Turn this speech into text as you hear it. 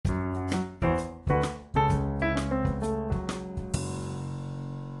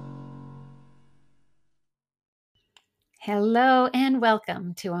Hello and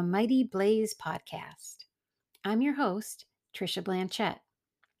welcome to a Mighty Blaze podcast. I'm your host, Trisha Blanchette.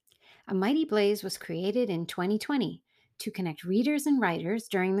 A Mighty Blaze was created in 2020 to connect readers and writers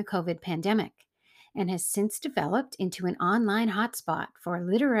during the COVID pandemic and has since developed into an online hotspot for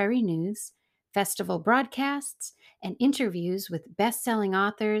literary news, festival broadcasts, and interviews with best-selling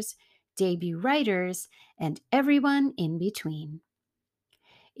authors, debut writers, and everyone in between.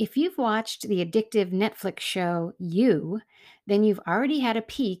 If you've watched the addictive Netflix show You, then you've already had a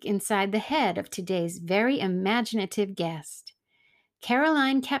peek inside the head of today's very imaginative guest.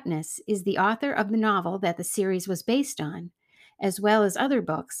 Caroline KEPNES is the author of the novel that the series was based on, as well as other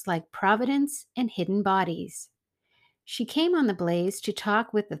books like Providence and Hidden Bodies. She came on the Blaze to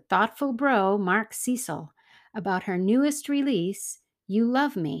talk with the thoughtful bro Mark Cecil about her newest release, You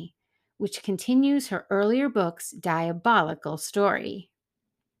Love Me, which continues her earlier book's diabolical story.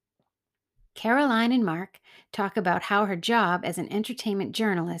 Caroline and Mark talk about how her job as an entertainment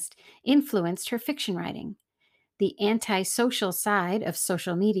journalist influenced her fiction writing, the antisocial side of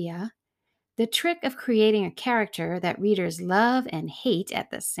social media, the trick of creating a character that readers love and hate at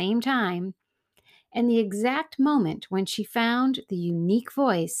the same time, and the exact moment when she found the unique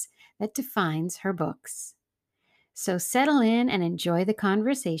voice that defines her books. So settle in and enjoy the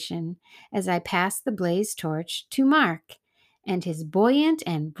conversation as I pass the Blaze torch to Mark and his buoyant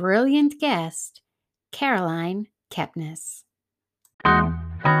and brilliant guest, Caroline KEPNES.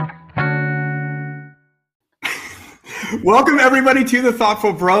 Welcome everybody to The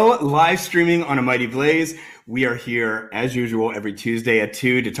Thoughtful Bro, live streaming on a Mighty Blaze. We are here as usual every Tuesday at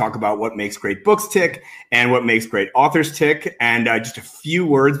 2 to talk about what makes great books tick and what makes great authors tick. And just a few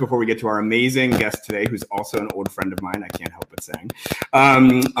words before we get to our amazing guest today, who's also an old friend of mine, I can't help but saying.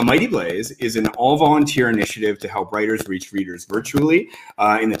 A Mighty Blaze is an all-volunteer initiative to help writers reach readers virtually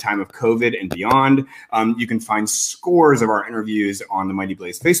in the time of COVID and beyond. You can find scores of our interviews on the Mighty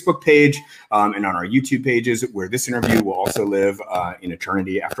Blaze Facebook page and on our YouTube pages, where this interview will also live in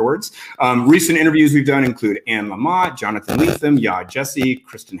eternity afterwards. Recent interviews we've done include Anne Lamott, Jonathan Lethem, Yah Jesse,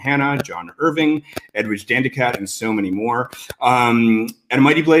 Kristen Hanna, John Irving, Edwidge Dandicat, and so many more. At a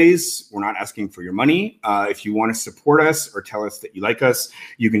Mighty Blaze, we're not asking for your money. If you want to support us or tell us that you like us,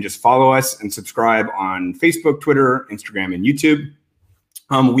 you can just follow us and subscribe on Facebook, Twitter, Instagram, and YouTube.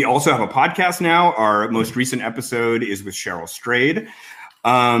 We also have a podcast now. Our most recent episode is with Cheryl Strayed.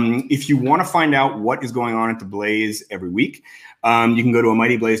 If you want to find out what is going on at the Blaze every week, you can go to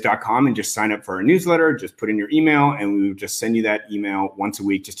amightyblaze.com and just sign up for our newsletter. Just put in your email and we will just send you that email once a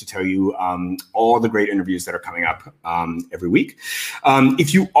week just to tell you all the great interviews that are coming up every week.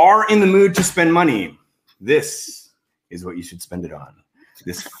 If you are in the mood to spend money, this is what you should spend it on.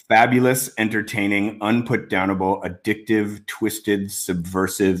 This fabulous, entertaining, unputdownable, addictive, twisted,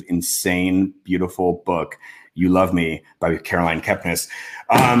 subversive, insane, beautiful book, You Love Me by Caroline KEPNES.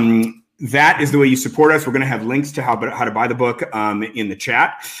 That is the way you support us. We're going to have links to how to buy the book in the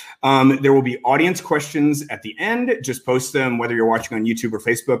chat. There will be audience questions at the end. Just post them, whether you're watching on YouTube or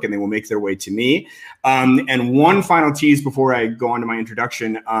Facebook, and they will make their way to me. And one final tease before I go on to my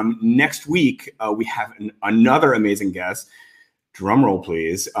introduction. Next week, we have another amazing guest. Drum roll,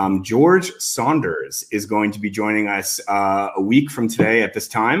 please. George Saunders is going to be joining us a week from today at this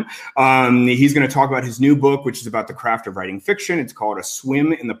time. He's going to talk about his new book, which is about the craft of writing fiction. It's called A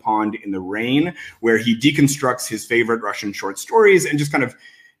Swim in the Pond in the Rain, where he deconstructs his favorite Russian short stories and just kind of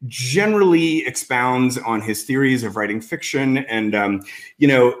generally expounds on his theories of writing fiction. And,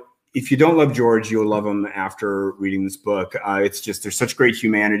 if you don't love George, you'll love him after reading this book. It's just, there's such great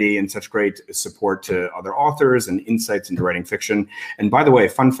humanity and such great support to other authors and insights into writing fiction. And by the way,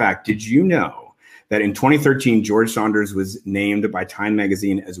 fun fact, did you know that in 2013, George Saunders was named by Time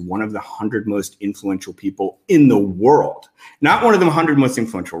magazine as one of the 100 most influential people in the world? Not one of the 100 most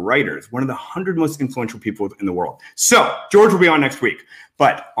influential writers, one of the 100 most influential people in the world. So George will be on next week.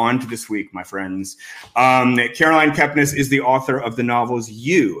 But on to this week, my friends. Caroline KEPNES is the author of the novels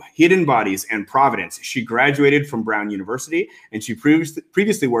You, Hidden Bodies, and Providence. She graduated from Brown University, and she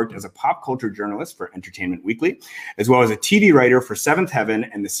previously worked as a pop culture journalist for Entertainment Weekly, as well as a TV writer for Seventh Heaven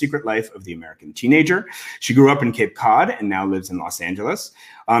and The Secret Life of the American Teenager. She grew up in Cape Cod and now lives in Los Angeles.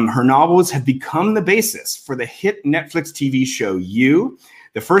 Her novels have become the basis for the hit Netflix TV show You.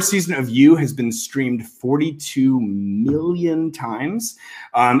 The first season of You has been streamed 42 million times,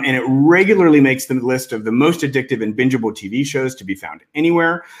 and it regularly makes the list of the most addictive and bingeable TV shows to be found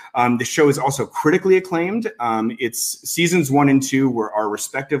anywhere. The show is also critically acclaimed. Its seasons 1 and 2 are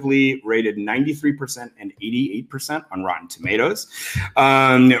respectively rated 93% and 88% on Rotten Tomatoes.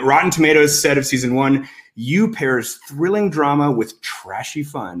 Rotten Tomatoes said of season 1, You pairs thrilling drama with trashy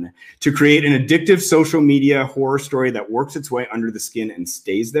fun to create an addictive social media horror story that works its way under the skin and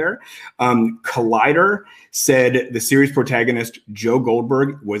stays there. Collider said the series protagonist Joe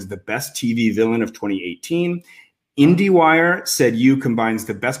Goldberg was the best TV villain of 2018. IndieWire said You combines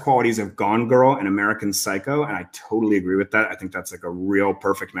the best qualities of Gone Girl and American Psycho, and I totally agree with that. I think that's like a real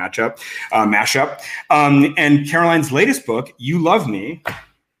perfect mashup. And Caroline's latest book, You Love Me,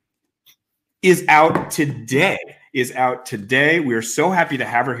 is out today. We are so happy to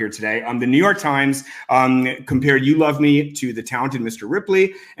have her here today. The New York Times compared You Love Me to the talented Mr.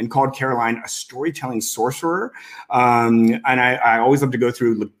 Ripley and called Caroline a storytelling sorcerer. And I always love to go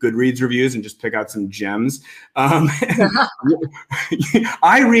through Goodreads reviews and just pick out some gems. I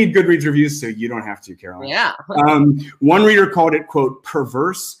read Goodreads reviews, so you don't have to, Caroline. Yeah. One reader called it, quote,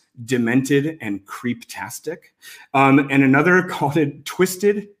 perverse, demented, and creeptastic. And another called it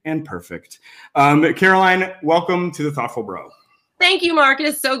twisted and perfect. Caroline, welcome to the Thoughtful Bro. Thank you, Mark. It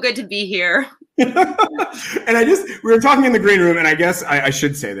is so good to be here. And we were talking in the green room, and I guess I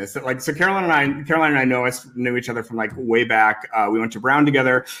should say this, that so Caroline and I knew each other from like way back. We went to Brown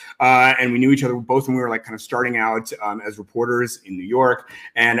together, and we knew each other both when we were like kind of starting out as reporters in New York.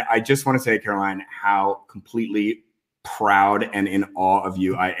 And I just want to say, Caroline, how completely proud and in awe of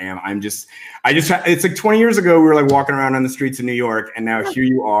you I am. It's like 20 years ago we were like walking around on the streets of New York, and now here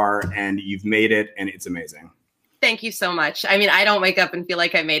you are and you've made it, and it's amazing. Thank you so much. I mean, I don't wake up and feel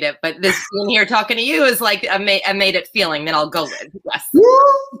like I made it, but this being here talking to you is like I made it feeling that I'll go with. Yes.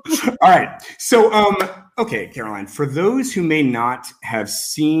 All right. So, okay, Caroline, for those who may not have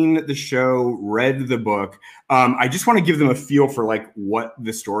seen the show, read the book, I just want to give them a feel for like what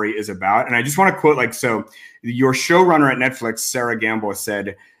the story is about. And I just want to quote, so your showrunner at Netflix, Sarah Gamble,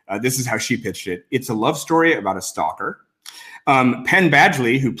 said, this is how she pitched it. It's a love story about a stalker. Penn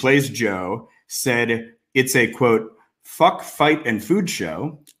Badgley, who plays Joe, said, it's a, quote, fuck, fight, and food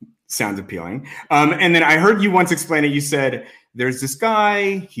show. Sounds appealing. And then I heard you once explain it. You said, there's this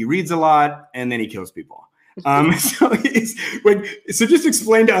guy, he reads a lot, and then he kills people. So just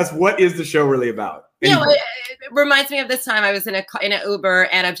explain to us, what is the show really about? It reminds me of this time I was in an Uber,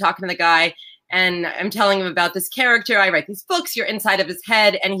 and I'm talking to the guy, and I'm telling him about this character. I write these books. You're inside of his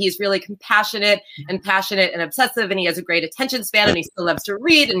head, and he's really compassionate and passionate and obsessive, and he has a great attention span, and he still loves to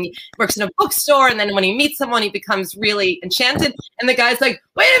read, and he works in a bookstore, and then when he meets someone, he becomes really enchanted. And the guy's like,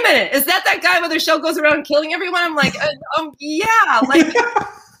 wait a minute, is that guy where the show goes around killing everyone? I'm like, yeah, like,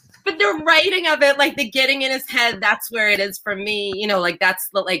 but the writing of it, like the getting in his head, that's where it is for me. Like that's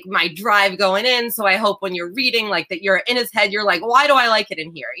like my drive going in. So I hope when you're reading, like that you're in his head, you're like, why do I like it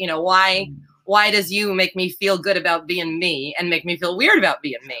in here? Why does you make me feel good about being me and make me feel weird about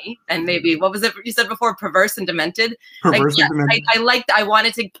being me? And maybe, what was it you said before? Perverse and demented? Perverse and demented. I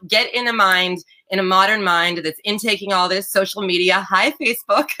wanted to get in a modern mind that's intaking all this social media, hi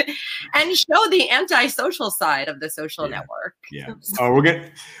Facebook, and show the antisocial side of the social network. Yeah. Oh,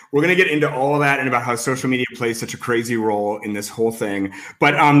 we're gonna get into all of that and about how social media plays such a crazy role in this whole thing.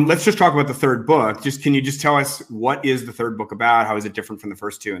 But let's just talk about the third book. Can you just tell us what is the third book about? How is it different from the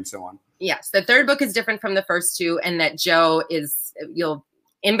first two, and so on? Yes, the third book is different from the first two, and that Joe is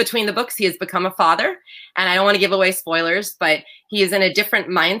in between the books, he has become a father, and I don't want to give away spoilers, but he is in a different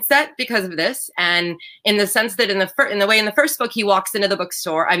mindset because of this. And in the sense that in the first book, he walks into the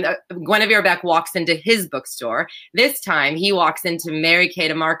bookstore. Guinevere Beck walks into his bookstore. This time he walks into Mary Kay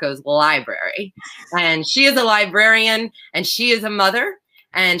DeMarco's library, and she is a librarian, and she is a mother,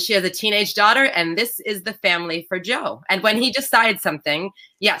 and she has a teenage daughter, and this is the family for Joe. And when he decides something,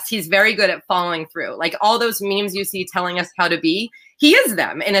 yes, he's very good at following through. Like all those memes you see telling us how to be, he is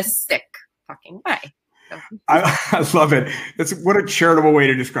them in a sick fucking way. So. I love it. What a charitable way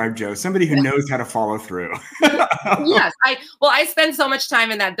to describe Joe. Somebody who knows how to follow through. Yes. I spend so much time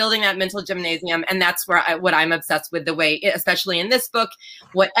in that building that mental gymnasium. And that's where what I'm obsessed with, the way, especially in this book,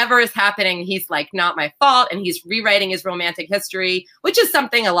 whatever is happening, he's like, not my fault. And he's rewriting his romantic history, which is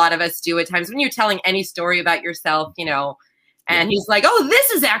something a lot of us do at times when you're telling any story about yourself, and he's like, oh,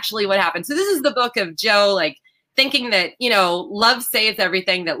 this is actually what happened. So this is the book of Joe, like, thinking that, love saves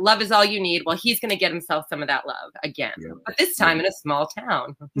everything, that love is all you need. Well, he's going to get himself some of that love again, but this time in a small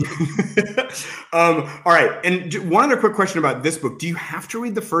town. All right. And one other quick question about this book. Do you have to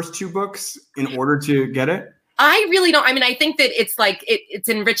read the first two books in order to get it? I really don't. I mean, I think that it's like, it's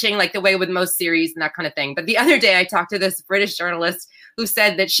enriching, like the way with most series and that kind of thing. But the other day I talked to this British journalist who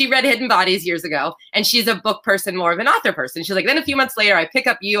said that she read Hidden Bodies years ago, and she's a book person more of an author person. She's like, then a few months later, I pick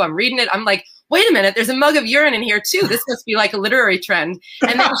up you, I'm reading it. I'm like, wait a minute, there's a mug of urine in here too. This must be like a literary trend.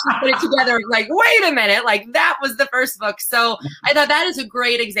 And then she put it together like, wait a minute, like that was the first book. So I thought that is a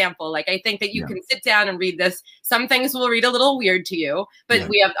great example. Like, I think that you can sit down and read this. Some things will read a little weird to you, but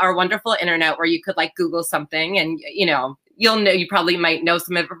we have our wonderful internet where you could like Google something and, you know, you probably might know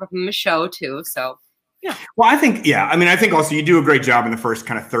some of it from the show too. So yeah. Well, I think, I think also you do a great job in the first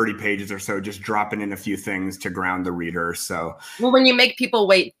kind of 30 pages or so, just dropping in a few things to ground the reader. So, well, when you make people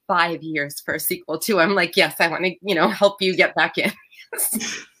wait 5 years for a sequel too, I'm like, yes, I want to, you know, help you get back in.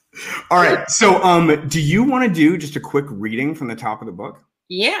 All right. So, do you want to do just a quick reading from the top of the book?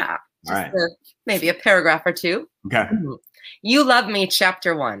 Yeah. All right. Maybe a paragraph or two. Okay. You Love Me,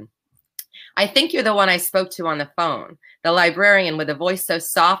 Chapter 1. I think you're the one I spoke to on the phone, the librarian with a voice so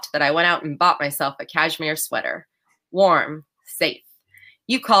soft that I went out and bought myself a cashmere sweater. Warm, safe.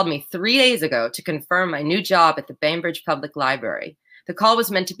 You called me 3 days ago to confirm my new job at the Bainbridge Public Library. The call was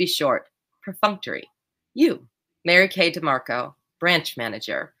meant to be short, perfunctory. You, Mary Kay DeMarco, branch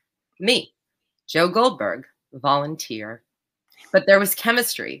manager. Me, Joe Goldberg, volunteer. But there was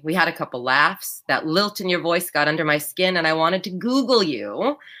chemistry. We had a couple laughs. That lilt in your voice got under my skin and I wanted to Google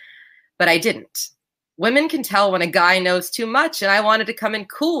you. But I didn't. Women can tell when a guy knows too much, and I wanted to come in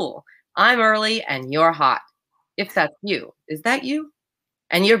cool. I'm early and you're hot. If that's you, is that you?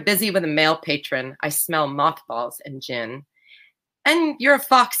 And you're busy with a male patron. I smell mothballs and gin. And you're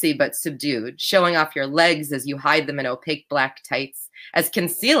foxy but subdued, showing off your legs as you hide them in opaque black tights, as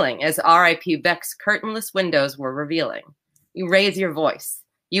concealing as R.I.P. Beck's curtainless windows were revealing. You raise your voice.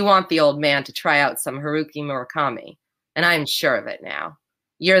 You want the old man to try out some Haruki Murakami. And I'm sure of it now.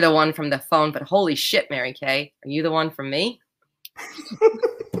 You're the one from the phone, but holy shit, Mary Kay, are you the one from me?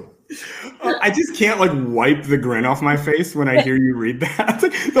 I just can't like wipe the grin off my face when I hear you read that.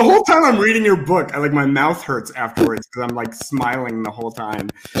 The whole time I'm reading your book, my mouth hurts afterwards because I'm like smiling the whole time.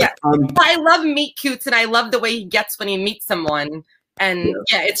 Yeah, I love meet cutes, and I love the way he gets when he meets someone. And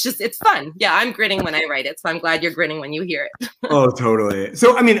it's fun. Yeah, I'm grinning when I write it, so I'm glad you're grinning when you hear it. Oh, totally.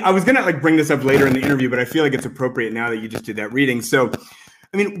 So, I mean, I was gonna like bring this up later in the interview, but I feel like it's appropriate now that you just did that reading. So,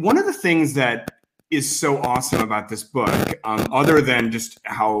 I mean, one of the things that is so awesome about this book, other than just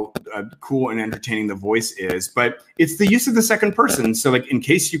how cool and entertaining the voice is, but it's the use of the second person. So like, in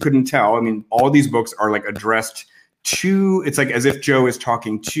case you couldn't tell, I mean, all these books are like addressed to, it's like as if Joe is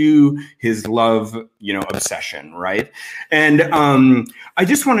talking to his love, obsession, right? And I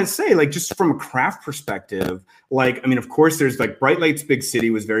just want to say, like, just from a craft perspective, like, I mean, of course, there's like Bright Lights, Big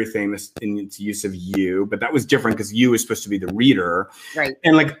City was very famous in its use of you, but that was different because you is supposed to be the reader. Right.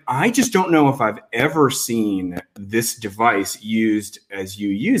 And like, I just don't know if I've ever seen this device used as you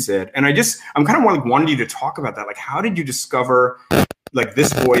use it. And I'm kind of like wanted you to talk about that. Like, how did you discover like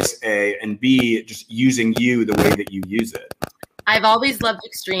this voice, A, and B, just using you the way that you use it? I've always loved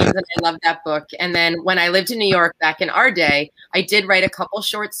extremes, and I love that book. And then when I lived in New York back in our day, I did write a couple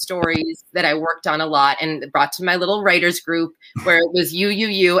short stories that I worked on a lot and brought to my little writers group where it was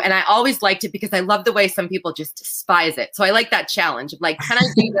you. And I always liked it because I love the way some people just despise it. So I like that challenge of like, can I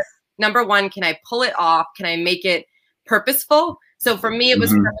do this? Number one, can I pull it off? Can I make it purposeful? So for me, it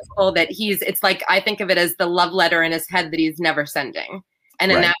was purposeful that it's like, I think of it as the love letter in his head that he's never sending.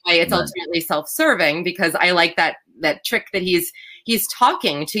 And in that way, it's ultimately self-serving because I like that trick that he's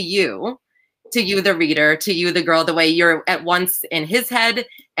talking to you, the reader, to you, the girl, the way you're at once in his head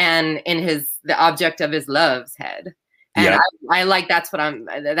and in the object of his love's head. And I like, that's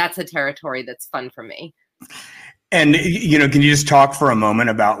a territory that's fun for me. And, can you just talk for a moment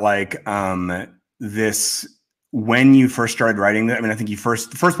about like this, when you first started writing that? I mean, I think the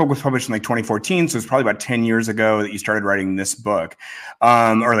first book was published in like 2014. So it's probably about 10 years ago that you started writing this book,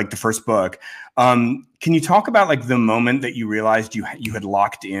 or like the first book. Can you talk about like the moment that you realized you had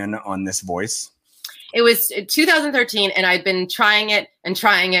locked in on this voice? It was 2013, and I'd been trying it and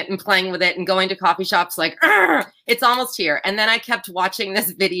playing with it and going to coffee shops like, it's almost here. And then I kept watching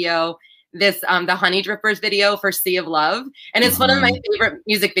this video, the Honey Drippers video for Sea of Love. And it's one of my favorite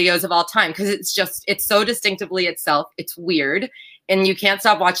music videos of all time because it's so distinctively itself. It's weird and you can't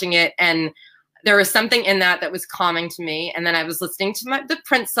stop watching it. And there was something in that was calming to me. And then I was listening to the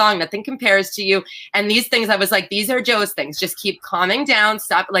Prince song, Nothing Compares to You. And these things, I was like, these are Joe's things. Just keep calming down,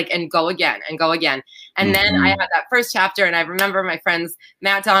 stop, like, and go again and go again. And then I had that first chapter. And I remember my friends,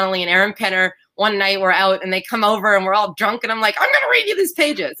 Matt Donnelly and Aaron Penner, one night we're out and they come over and we're all drunk. And I'm like, I'm going to read you these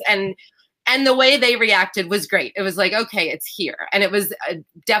pages. And the way they reacted was great. It was like, okay, it's here. And it was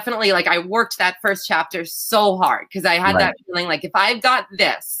definitely like I worked that first chapter so hard because I had that feeling like if I've got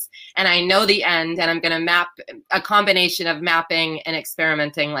this and I know the end and I'm going to map a combination of mapping and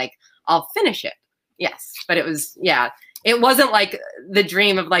experimenting, like I'll finish it. Yes. But it was, it wasn't like the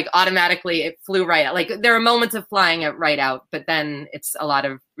dream of like automatically it flew right out. Like there are moments of flying it right out, but then it's a lot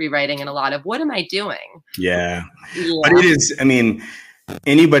of rewriting and a lot of what am I doing? Yeah. Yeah. But it is, I mean,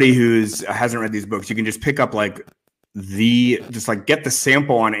 anybody who's hasn't read these books, you can just pick up like just like get the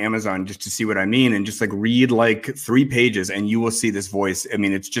sample on Amazon just to see what I mean, and just like read like 3 pages and you will see this voice. I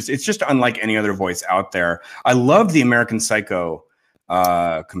mean, it's just unlike any other voice out there. I love the American Psycho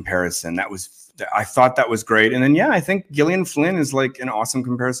comparison. I thought that was great. And then, yeah, I think Gillian Flynn is like an awesome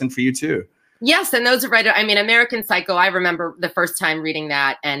comparison for you too. Yes. And those are right. I mean, American Psycho, I remember the first time reading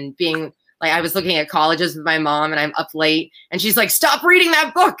that and being like, I was looking at colleges with my mom and I'm up late and she's like, stop reading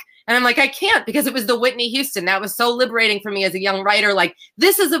that book. And I'm like, I can't, because it was the Whitney Houston. That was so liberating for me as a young writer. Like,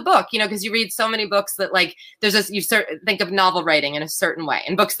 this is a book, you know, because you read so many books that like, you think of novel writing in a certain way,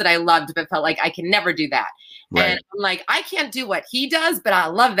 and books that I loved, but felt like I can never do that. Right. And I'm like, I can't do what he does, but I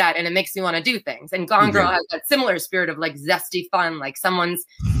love that. And it makes me want to do things. And Gone Girl has that similar spirit of like zesty fun, like someone's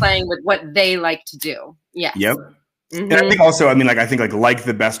playing with what they like to do. Yes. Yep. And I think also, I mean, like, I think like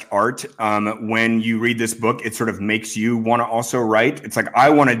the best art, when you read this book, it sort of makes you want to also write. It's like, I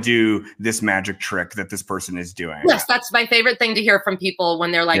want to do this magic trick that this person is doing. Yes, that's my favorite thing to hear from people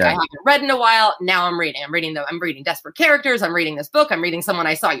when they're like, I haven't read in a while. Now I'm reading. I'm reading Desperate Characters. I'm reading this book. I'm reading someone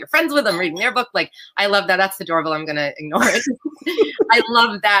I saw you're friends with. I'm reading their book. Like, I love that. That's the doorbell. I'm going to ignore it. I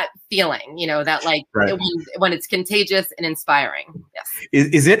love that feeling, you know, that like when it's contagious and inspiring. Yes.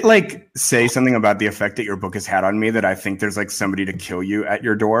 Is it like, say something about the effect that your book has had on me, that I think there's like somebody to kill you at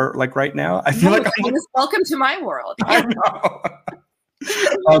your door, like right now? I feel like welcome to my world. I know.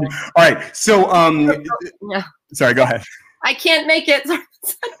 All right. So, sorry, go ahead. I can't make it.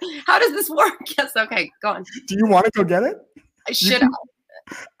 How does this work? Yes. Okay. Go on. Do you want to go get it? Should I?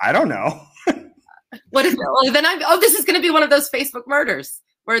 I don't know. What is it? Well, then this is going to be one of those Facebook murders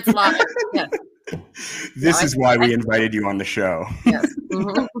where it's live. Yes. This is why we invited you on the show. Yes.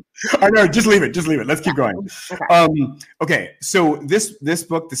 Mm-hmm. I know. Just leave it. Just leave it. Let's keep going. Okay. So this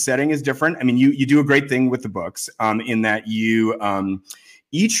book, the setting is different. I mean, you do a great thing with the books, in that you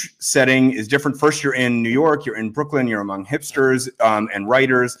each setting is different. First, you're in New York, you're in Brooklyn, you're among hipsters and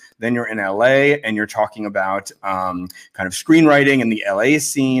writers. Then you're in LA and you're talking about kind of screenwriting and the LA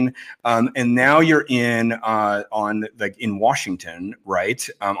scene. And now you're in Washington, right?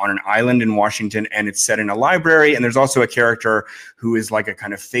 On an island in Washington, and it's set in a library. And there's also a character who is like a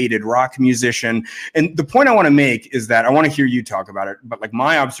kind of faded rock musician. And the point I want to make is that I want to hear you talk about it, but like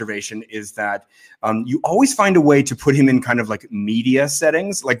my observation is that you always find a way to put him in kind of like media settings,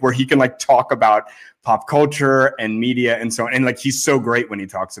 like where he can like talk about pop culture and media and so on. And like, he's so great when he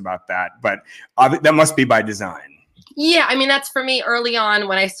talks about that, but that must be by design. Yeah, I mean, that's for me early on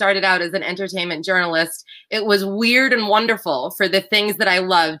when I started out as an entertainment journalist. It was weird and wonderful for the things that I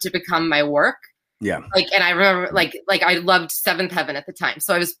loved to become my work. Yeah. Like, and I remember like I loved Seventh Heaven at the time.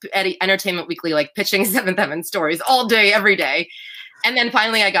 So I was at Entertainment Weekly, like pitching Seventh Heaven stories all day, every day. And then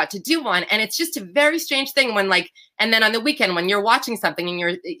finally I got to do one. And it's just a very strange thing when like, and then on the weekend when you're watching something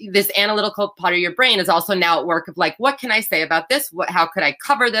and this analytical part of your brain is also now at work of like, what can I say about this? How could I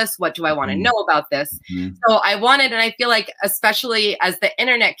cover this? What do I want to know about this? So I wanted, and I feel like especially as the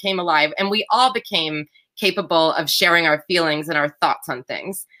internet came alive and we all became capable of sharing our feelings and our thoughts on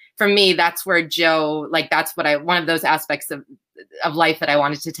things. For me, that's where Joe, like that's what one of those aspects of life that I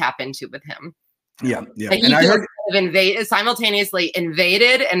wanted to tap into with him. Yeah, yeah. Like and I heard simultaneously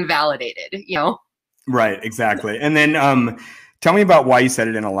invaded and validated, you know? Right, exactly. And then tell me about why you set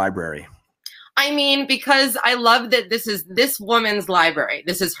it in a library. I mean, because I love that this is this woman's library.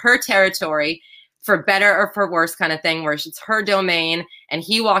 This is her territory, for better or for worse kind of thing, where it's her domain and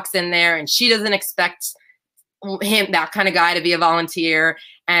he walks in there and she doesn't expect that kind of guy to be a volunteer.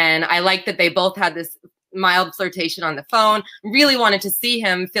 And I like that they both had this mild flirtation on the phone. Really wanted to see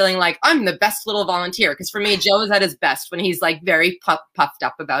him feeling like I'm the best little volunteer. Because for me, Joe is at his best when he's like very puffed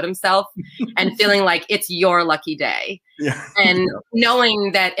up about himself and feeling like it's your lucky day. Yeah. And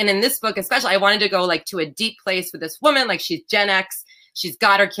knowing that, and in this book especially, I wanted to go like to a deep place with this woman. Like she's Gen X, she's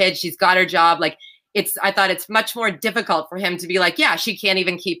got her kids, she's got her job. Like I thought it's much more difficult for him to be like, yeah, she can't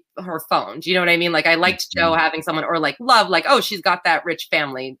even keep her phone. Do you know what I mean? Like I liked Joe having someone, or like love, like, oh, she's got that rich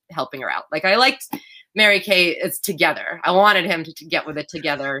family helping her out. Like I liked Mary Kay is together. I wanted him to get with a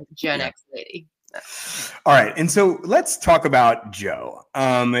together Gen X lady. All right. And so let's talk about Joe.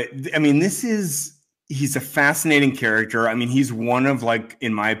 I mean, this is, He's a fascinating character. I mean, he's one of, like,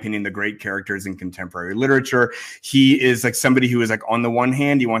 in my opinion, the great characters in contemporary literature. He is like somebody who is like, on the one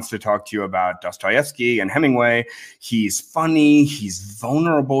hand, he wants to talk to you about Dostoevsky and Hemingway. He's funny. He's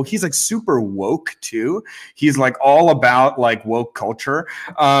vulnerable. He's like super woke too. He's like all about like woke culture.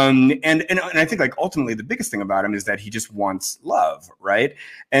 And I think like ultimately the biggest thing about him is that he just wants love, right?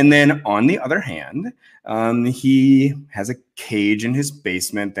 And then on the other hand, he has a cage in his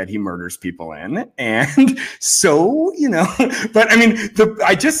basement that he murders people in. And so, you know, but I mean,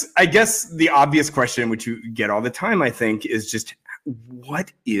 I guess the obvious question, which you get all the time, I think, is just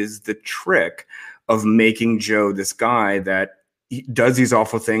what is the trick of making Joe this guy that does these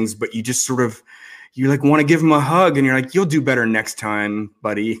awful things, but you just sort of, you like want to give him a hug and you're like, you'll do better next time,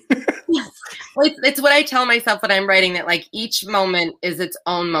 buddy. Yes. Well, it's what I tell myself when I'm writing, that like each moment is its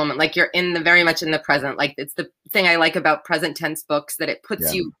own moment. Like you're very much in the present. Like it's the thing I like about present tense books, that it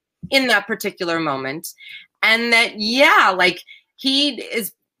puts you in that particular moment. And that, yeah, like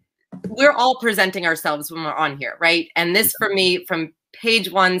we're all presenting ourselves when we're on here, right? And this for me, from page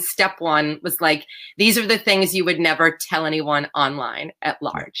 1, step 1, was like, these are the things you would never tell anyone online at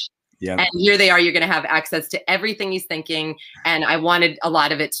large. Yeah. And here they are, you're going to have access to everything he's thinking. And I wanted a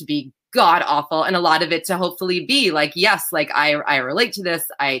lot of it to be god awful, and a lot of it to hopefully be like, yes, like I relate to this.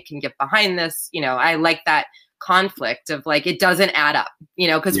 I can get behind this. You know, I like that conflict of like, it doesn't add up, you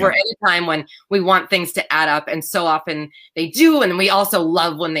know, because we're at a time when we want things to add up, and so often they do. And we also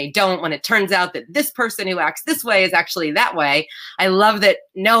love when they don't, when it turns out that this person who acts this way is actually that way. I love that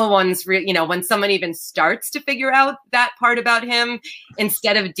no one's you know, when someone even starts to figure out that part about him,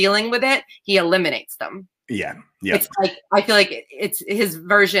 instead of dealing with it, he eliminates them. Yeah. Yeah. It's like, I feel like it's his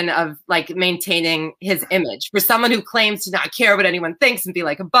version of like maintaining his image. For someone who claims to not care what anyone thinks and be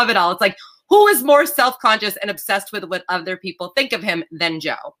like above it all, it's like, who is more self-conscious and obsessed with what other people think of him than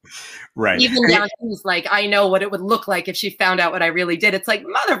Joe? Right. Even down to he's like, I know what it would look like if she found out what I really did. It's like,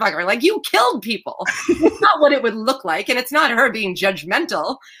 motherfucker, like you killed people. It's not what it would look like. And it's not her being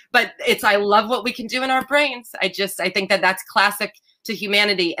judgmental, but it's, I love what we can do in our brains. I think that that's classic to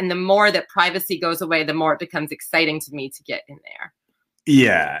humanity. And the more that privacy goes away, the more it becomes exciting to me to get in there.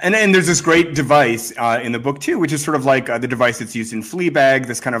 Yeah. And there's this great device in the book too, which is sort of like the device that's used in Fleabag,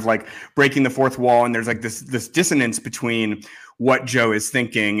 this kind of like breaking the fourth wall. And there's like this dissonance between what Joe is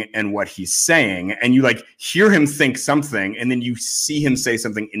thinking and what he's saying. And you like hear him think something, and then you see him say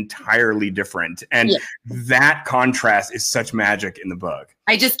something entirely different. And that contrast is such magic in the book.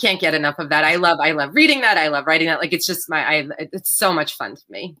 I just can't get enough of that. I love reading that. I love writing that. Like, it's just it's so much fun to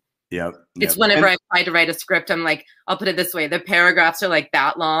me. Yep. It's whenever I try to write a script, I'm like, I'll put it this way. The paragraphs are like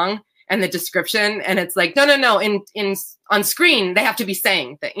that long, and the description, and it's like, no. On screen, they have to be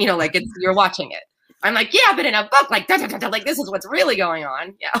saying that, you know, like you're watching it. I'm like, yeah, but in a book, like, like this is what's really going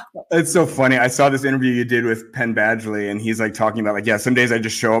on. Yeah. It's so funny. I saw this interview you did with Penn Badgley, and he's like talking about like, yeah, some days I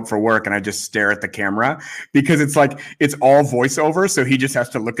just show up for work and I just stare at the camera, because it's like, it's all voiceover. So he just has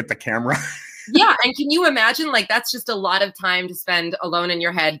to look at the camera. Yeah. And can you imagine, like, that's just a lot of time to spend alone in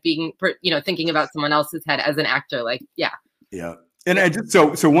your head, being, you know, thinking about someone else's head as an actor. Like, yeah. Yeah. And I just,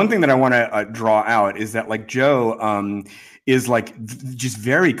 so one thing that I want to draw out is that like Joe is like just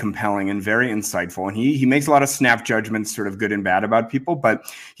very compelling and very insightful. And he makes a lot of snap judgments, sort of good and bad about people, but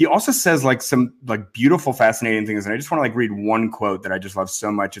he also says like some like beautiful, fascinating things. And I just want to like read one quote that I just love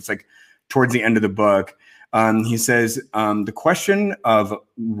so much. It's like towards the end of the book. He says, the question of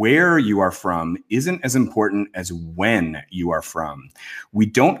where you are from isn't as important as when you are from. We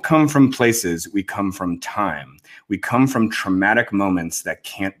don't come from places, we come from time. We come from traumatic moments that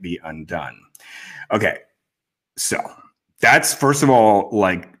can't be undone. Okay, so that's, first of all,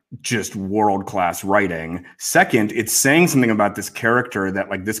 like just world-class writing. Second, it's saying something about this character, that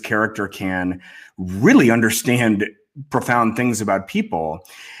like this character can really understand profound things about people.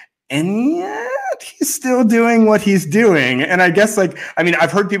 And yet he's still doing what he's doing. And I guess, like, I mean,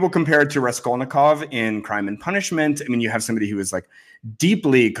 I've heard people compare it to Raskolnikov in Crime and Punishment. I mean, you have somebody who is like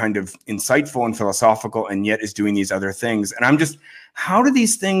deeply kind of insightful and philosophical, and yet is doing these other things. And I'm just, how do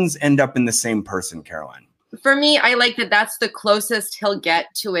these things end up in the same person, Caroline? For me, I like that that's the closest he'll get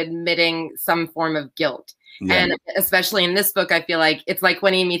to admitting some form of guilt. Yeah. And especially in this book, I feel like it's like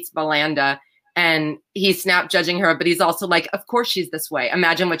when he meets Belinda, and he's snap judging her, but he's also like, of course she's this way.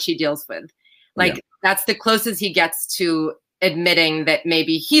 Imagine what she deals with. Like, that's the closest he gets to admitting that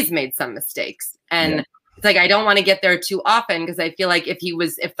maybe he's made some mistakes. And it's like, I don't want to get there too often, because I feel like if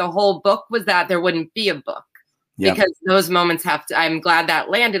the whole book was that, there wouldn't be a book. Because those moments I'm glad that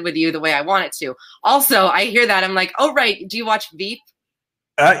landed with you the way I want it to. Also, I hear that, I'm like, oh, right. Do you watch Veep?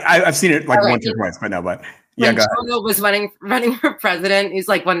 I've seen it like once or twice, but no, but. Yeah, when go ahead. Jono was running for president, he's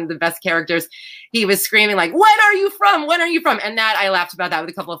like one of the best characters. He was screaming like, "When are you from? When are you from?" And that I laughed about that with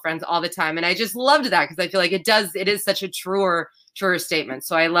a couple of friends all the time, and I just loved that because I feel like it is such a truer statement.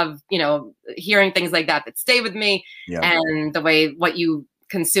 So I love hearing things like that stay with me, and the way what you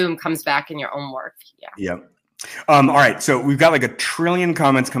consume comes back in your own work. Yeah. All right, so we've got like 1 trillion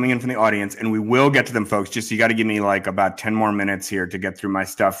comments coming in from the audience, and we will get to them, folks. Just you got to give me like about 10 more minutes here to get through my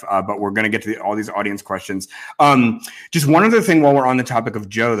stuff, but we're going to get to all these audience questions. Just one other thing while we're on the topic of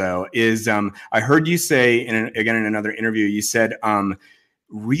Joe, though, is I heard you say, again in another interview, you said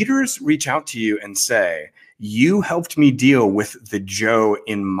readers reach out to you and say, you helped me deal with the Joe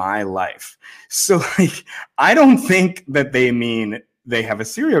in my life. So like, I don't think that they mean they have a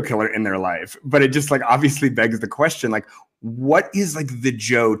serial killer in their life, but it just like obviously begs the question, like, what is like the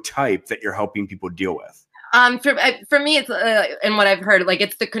Joe type that you're helping people deal with? For me, it's and what I've heard, like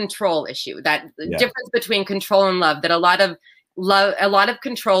it's the control issue, that difference between control and love, that a lot of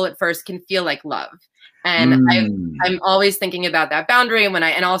control at first can feel like love. And I'm always thinking about that boundary.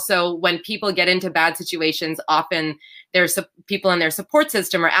 And also when people get into bad situations, often there's people in their support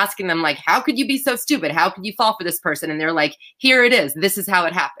system are asking them like, how could you be so stupid? How could you fall for this person? And they're like, here it is. This is how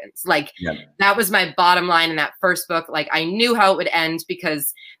it happens. Like that was my bottom line in that first book. Like I knew how it would end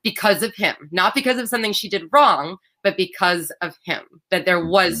because of him, not because of something she did wrong, but because of him, that there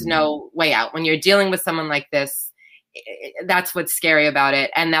was no way out. When you're dealing with someone like this, that's what's scary about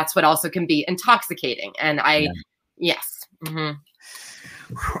it. And that's what also can be intoxicating. And yes. Mm-hmm.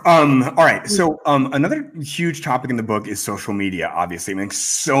 All right. So another huge topic in the book is social media, obviously. I mean,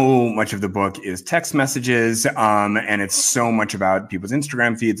 so much of the book is text messages, and it's so much about people's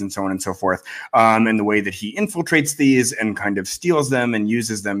Instagram feeds and so on and so forth, and the way that he infiltrates these and kind of steals them and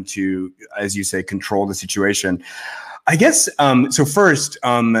uses them to, as you say, control the situation. I guess, so first,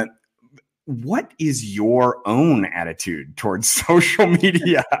 what is your own attitude towards social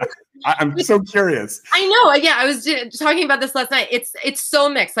media? I'm so curious. I know. Yeah, I was talking about this last night. It's so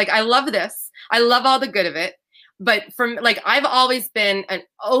mixed. Like, I love this. I love all the good of it. But from like, I've always been an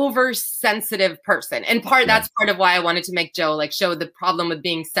oversensitive person. And that's part of why I wanted to make Joe like show the problem with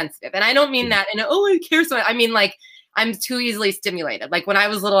being sensitive. And I don't mean that in I care so much. I mean, like, I'm too easily stimulated. Like when I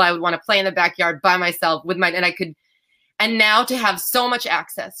was little, I would want to play in the backyard by myself and now to have so much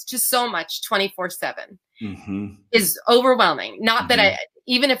access to so much 24/7 is overwhelming. Not that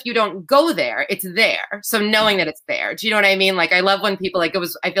even if you don't go there, it's there. So knowing that it's there, do you know what I mean? Like I love when people I feel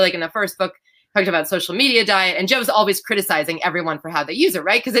like in the first book talked about social media diet, and Joe's always criticizing everyone for how they use it,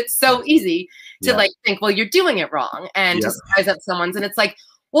 right? Because it's so easy to like think, well, you're doing it wrong, and to size up someone's, and it's like,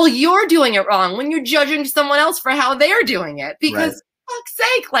 well, you're doing it wrong when you're judging someone else for how they're doing it, because fuck's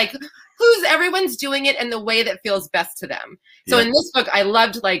sake, like everyone's doing it in the way that feels best to them. So in this book, I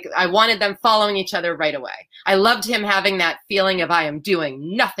wanted them following each other right away. I loved him having that feeling of I am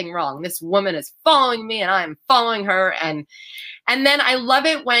doing nothing wrong. This woman is following me and I'm following her. And then I love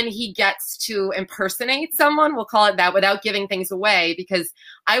it when he gets to impersonate someone, we'll call it that, without giving things away, because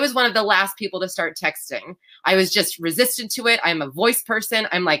I was one of the last people to start texting. I was just resistant to it. I'm a voice person.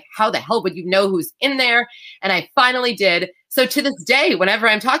 I'm like, how the hell would you know who's in there? And I finally did. So to this day, whenever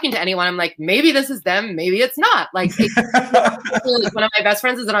I'm talking to anyone, I'm like, maybe this is them, maybe it's not. Like, one of my best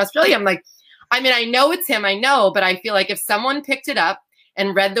friends is in Australia. I'm like, I mean, I know it's him, I know, but I feel like if someone picked it up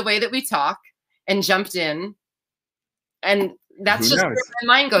and read the way that we talk and jumped in, and that's just where my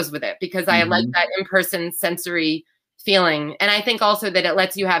mind goes with it, because I like that in-person sensory feeling. And I think also that it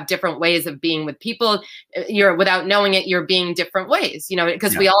lets you have different ways of being with people. Without knowing it, you're being different ways,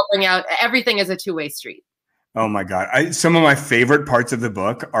 because we all bring out, everything is a two-way street. Oh my God. Some of my favorite parts of the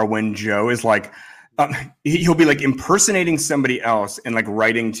book are when Joe is like, he'll be like impersonating somebody else and like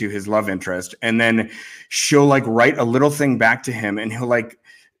writing to his love interest. And then she'll like write a little thing back to him and he'll like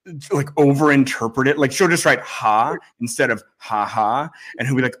overinterpret it. Like she'll just write ha instead of ha ha. And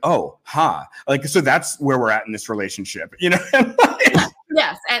he'll be like, oh, ha. Like, so that's where we're at in this relationship,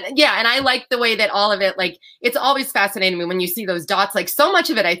 Yes. And I like the way that all of it, like, it's always fascinating me when you see those dots. Like, so much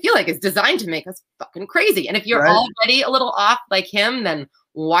of it, I feel like, is designed to make us fucking crazy. And if you're already a little off like him, then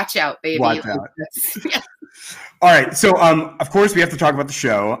watch out, baby. Watch out. All right. So, of course, we have to talk about the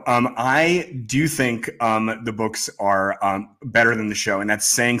show. I do think the books are better than the show. And that's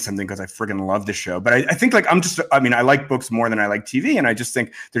saying something, because I friggin' love the show. But I think, like, I like books more than I like TV. And I just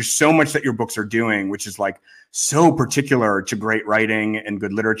think there's so much that your books are doing, which is like so particular to great writing and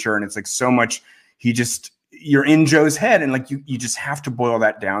good literature. And it's like so much, you're in Joe's head, and like you just have to boil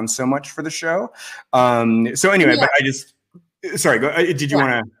that down so much for the show. So anyway, but Sorry, go, did you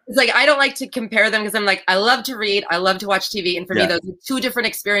want to? It's like, I don't like to compare them because I'm like, I love to read, I love to watch TV. And for me, those are two different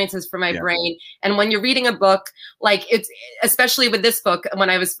experiences for my brain. And when you're reading a book, like it's, especially with this book,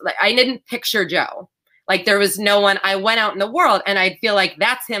 when I was like, I didn't picture Joe. Like there was no one, I went out in the world and I'd feel like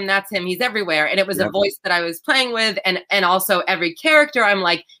that's him, he's everywhere. And it was a voice that I was playing with. And also every character, I'm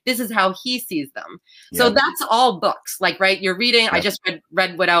like, this is how he sees them. So that's all books. Like, right, you're reading, I just read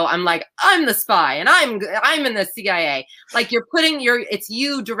Red Widow. I'm like, I'm the spy and I'm in the CIA. Like you're putting it's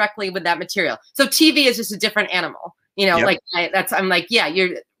you directly with that material. So TV is just a different animal, you know, like I'm like, yeah,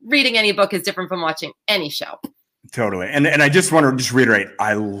 you're reading any book is different from watching any show. Totally. And I just want to just reiterate,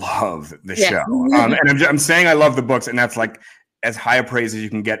 I love the show. And I'm saying I love the books, and that's like as high a praise as you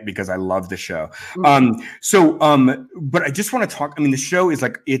can get because I love the show. But I just want to talk, I mean, the show is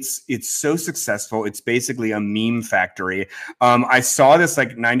like, it's so successful. It's basically a meme factory. I saw this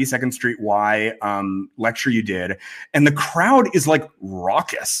like 92nd Street Y lecture you did, and the crowd is like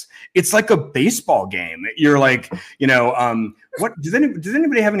raucous. It's like a baseball game. You're like, you know, what does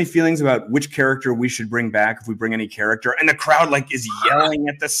anybody have any feelings about which character we should bring back if we bring any character? And the crowd like is yelling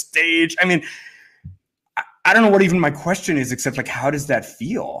at the stage. I mean, I don't know what even my question is, except like, how does that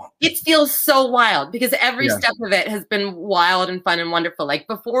feel? It feels so wild because every step of it has been wild and fun and wonderful. Like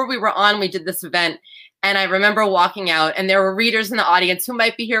before we were on, we did this event and I remember walking out and there were readers in the audience who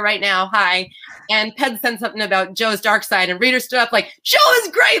might be here right now. Hi. And Ped said something about Joe's dark side and readers stood up like, Joe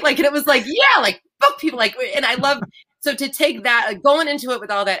is great. Like, and it was like, yeah, like book people like, and I love, so to take that, going into it with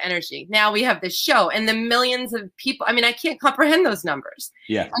all that energy, now we have this show and the millions of people. I mean, I can't comprehend those numbers.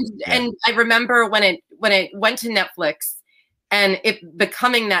 And I remember when it went to Netflix and it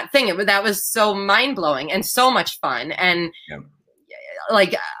becoming that thing, that was so mind blowing and so much fun. And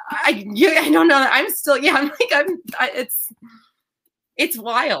like, I don't know. I'm still, I'm like, it's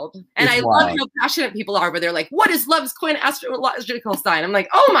wild. And I love how passionate people are where they're like, what is love's queen astrological sign? I'm like,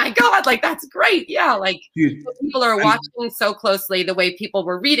 oh my God, like, that's great. Yeah. Like people are watching so closely the way people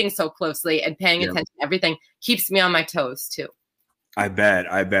were reading so closely and paying attention to everything keeps me on my toes too. I bet.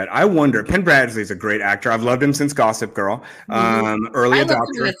 I wonder. Penn Badgley is a great actor. I've loved him since Gossip Girl. Early I adopter.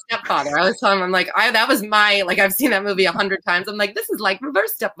 loved him as Stepfather. I was telling him, I'm like, that was my, like, I've seen that movie 100 times. I'm like, this is like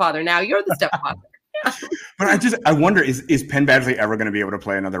reverse Stepfather. Now you're the stepfather. But I wonder, is Penn Badgley ever going to be able to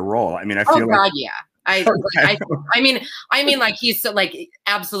play another role? I mean, I feel God, yeah. I mean, like he's so like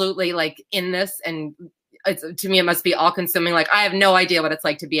absolutely like in this, and to me it must be all consuming. Like I have no idea what it's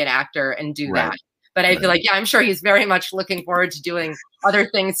like to be an actor and do that. But I feel like, I'm sure he's very much looking forward to doing other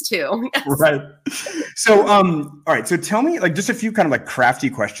things too. Right. So, all right. So tell me like just a few kind of like crafty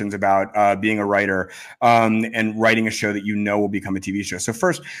questions about being a writer and writing a show that you know will become a TV show. So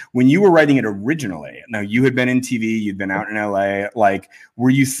first, when you were writing it originally, now you had been in TV, you'd been out in LA, like, were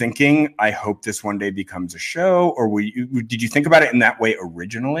you thinking, I hope this one day becomes a show? Or did you think about it in that way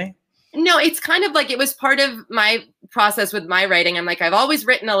originally? No, it's kind of like it was part of my process with my writing. I'm like, I've always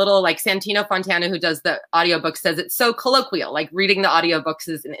written a little like Santino Fontana, who does the audiobook, says it's so colloquial. Like reading the audiobooks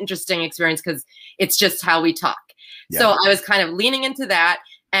is an interesting experience because it's just how we talk. So I was kind of leaning into that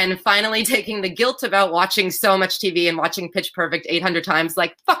and finally taking the guilt about watching so much TV and watching Pitch Perfect 800 times.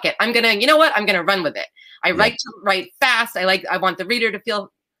 Like, fuck it. I'm going to, you know what? I'm going to run with it. I write fast. I want the reader to feel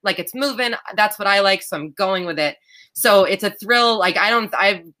like it's moving. That's what I like. So I'm going with it. So it's a thrill. Like I don't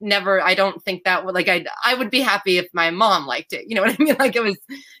think that would, like, I would be happy if my mom liked it. You know what I mean? Like it was,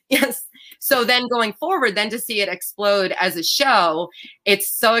 yes. So then going forward, then to see it explode as a show, it's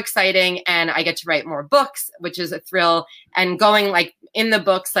so exciting. And I get to write more books, which is a thrill. And going like in the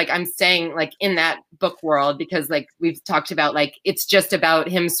books, like I'm staying like in that book world because like we've talked about, like, it's just about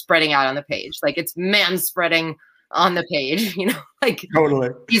him spreading out on the page. Like it's man spreading on the page, you know, like totally.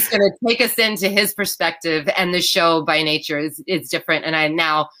 He's going to take us into his perspective, and the show by nature is different. And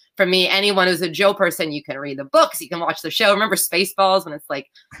now for me, anyone who's a Joe person, you can read the books, you can watch the show. Remember Spaceballs when it's like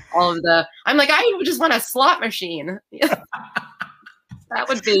all of the, I'm like, I just want a slot machine. That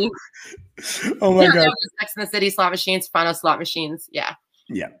would be, oh my God. Sex and the City slot machines, Soprano slot machines. Yeah.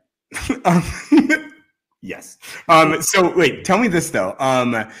 Yeah. Yes. So wait, tell me this though.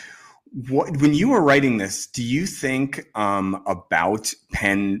 When you were writing this, do you think about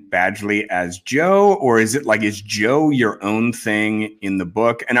Penn Badgley as Joe, or is it like, is Joe your own thing in the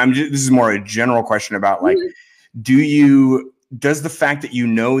book? And this is more a general question about like, does the fact that you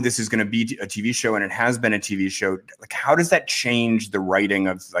know this is going to be a TV show and it has been a TV show, like how does that change the writing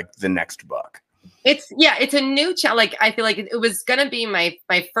of like the next book? It's a new challenge. Like I feel like it was going to be my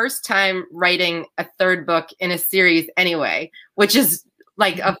first time writing a third book in a series anyway, which is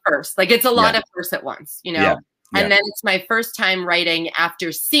like a first. Like it's a lot of firsts at once, you know. And then it's my first time writing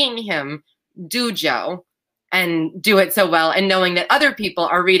after seeing him do Joe, and do it so well, and knowing that other people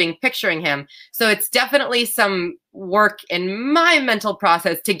are reading, picturing him. So it's definitely some work in my mental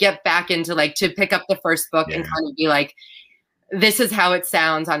process to get back into like, to pick up the first book and kind of be like, this is how it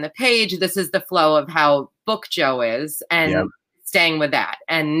sounds on the page. This is the flow of how book Joe is, and staying with that,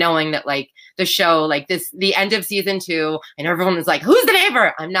 and knowing that like the show, like this, the end of season 2, and everyone is like, who's the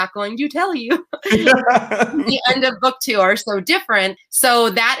neighbor? I'm not going to tell you. The end of book 2 are so different. So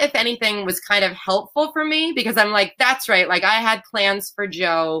that, if anything, was kind of helpful for me, because I'm like, that's right. Like I had plans for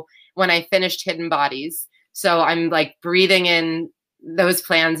Joe when I finished Hidden Bodies. So I'm like breathing in those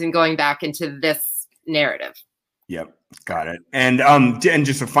plans and going back into this narrative. Yep. Got it. And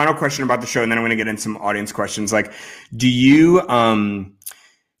just a final question about the show, and then I'm going to get into some audience questions. Like, do you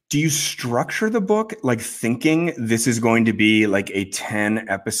structure the book like thinking this is going to be like a 10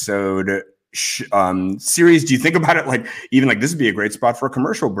 episode series? Do you think about it like even like this would be a great spot for a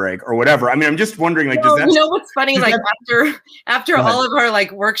commercial break or whatever? I mean, I'm just wondering, like, you know what's funny? Like after all of our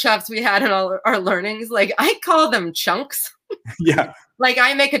like workshops we had and all our learnings, like I call them chunks. Yeah. Like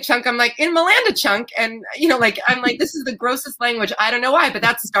I make a chunk, I'm like, in Melanda chunk. And, you know, like, I'm like, this is the grossest language. I don't know why, but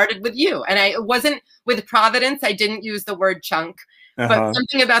that started with you. And it wasn't with Providence. I didn't use the word chunk, but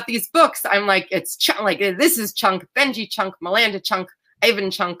something about these books, I'm like, it's chunk, like this is chunk, Benji chunk, Melanda chunk, Ivan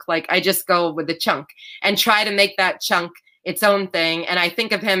chunk. Like I just go with the chunk and try to make that chunk its own thing. And I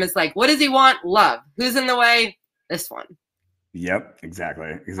think of him as like, what does he want? Love. Who's in the way? This one. Yep, exactly.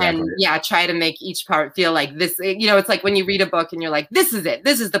 And yeah, try to make each part feel like this, you know, it's like when you read a book and you're like, this is it.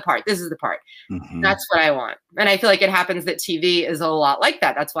 This is the part. This is the part. That's what I want. And I feel like it happens that TV is a lot like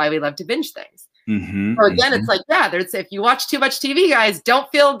that. That's why we love to binge things. So again, it's like, yeah, there's, if you watch too much TV, guys,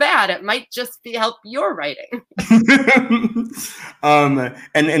 don't feel bad. It might just help your writing.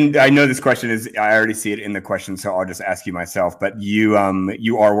 And I know this question is, I already see it in the question, so I'll just ask you myself, but you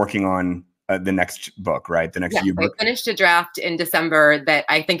are working on the next book, right? The next book. I finished a draft in December that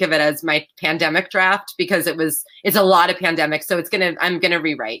I think of it as my pandemic draft, because it's a lot of pandemic. So I'm going to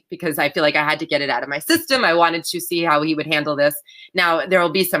rewrite, because I feel like I had to get it out of my system. I wanted to see how he would handle this. Now there will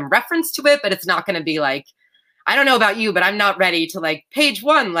be some reference to it, but it's not going to be like, I don't know about you, but I'm not ready to like page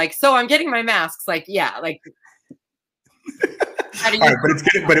 1, like, so I'm getting my masks. Like, yeah, like. All right,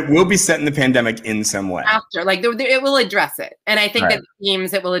 but it will be set in the pandemic in some way. After, like, it will address it, and I think that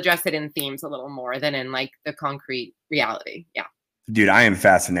themes, it will address it in themes a little more than in like the concrete reality. Yeah, dude, I am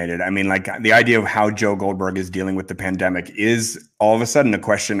fascinated. I mean, like the idea of how Joe Goldberg is dealing with the pandemic is all of a sudden a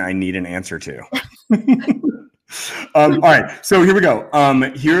question I need an answer to. All right, so here we go.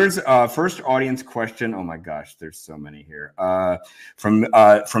 Here's first audience question. Oh my gosh, there's so many here. From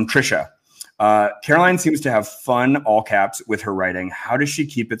Trisha. Caroline seems to have fun, all caps, with her writing. How does she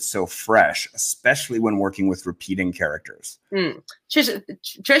keep it so fresh, especially when working with repeating characters? Trisha,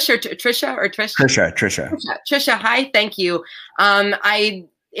 hi, thank you. I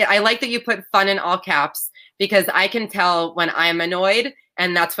like that you put fun in all caps, because I can tell when I'm annoyed,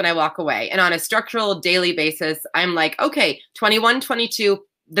 and that's when I walk away. And on a structural daily basis, I'm like, okay, 21, 22,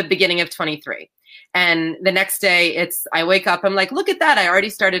 the beginning of 23. And the next day I wake up, I'm like, look at that. I already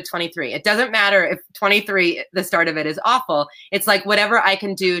started 23. It doesn't matter if 23, the start of it is awful. It's like whatever I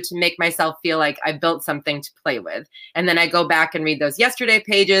can do to make myself feel like I built something to play with. And then I go back and read those yesterday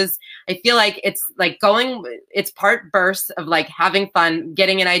pages. I feel like it's like it's part bursts of like having fun,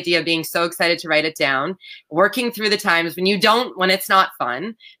 getting an idea, being so excited to write it down, working through the times when it's not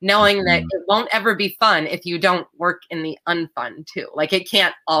fun, knowing that it won't ever be fun if you don't work in the unfun too. Like it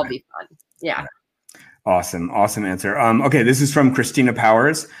can't all be fun. Yeah. Awesome answer. Okay, this is from Christina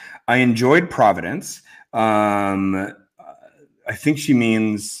Powers. I enjoyed Providence. I think she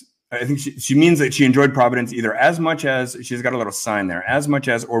means that she enjoyed Providence either as much as, she's got a little sign there, as much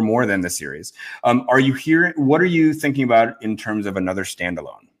as or more than the series. What are you thinking about in terms of another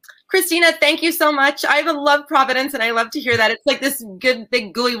standalone? Christina, thank you so much. I love Providence, and I love to hear that. It's like this good,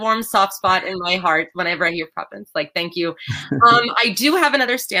 big, gooey, warm, soft spot in my heart whenever I hear Providence. Like, thank you. I do have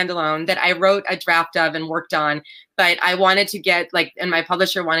another standalone that I wrote a draft of and worked on, but I wanted to get and my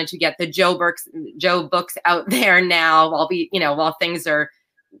publisher wanted to get the Joe books out there now while things are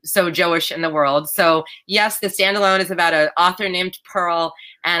so Joe-ish in the world. So yes, the standalone is about an author named Pearl,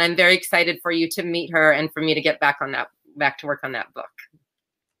 and I'm very excited for you to meet her and for me to get back to work on that book.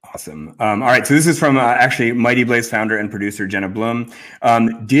 Awesome. All right. So this is from actually Mighty Blaze founder and producer Jenna Bloom.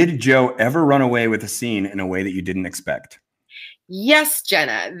 Did Joe ever run away with a scene in a way that you didn't expect? Yes,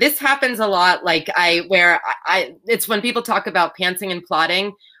 Jenna. This happens a lot. Like it's when people talk about pantsing and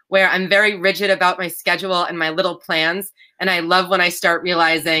plotting, where I'm very rigid about my schedule and my little plans. And I love when I start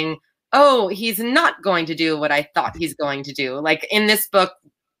realizing, oh, he's not going to do what I thought he's going to do. Like in this book,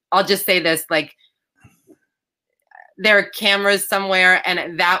 I'll just say this, like, there are cameras somewhere,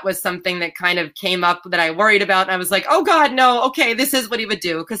 and that was something that kind of came up that I worried about. And I was like, oh God, no, okay, this is what he would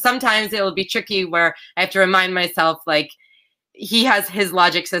do. Because sometimes it'll be tricky where I have to remind myself, like, he has his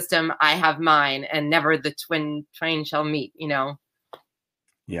logic system, I have mine, and never the twain shall meet, you know?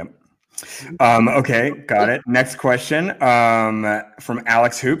 Yep. Okay, got it. Next question from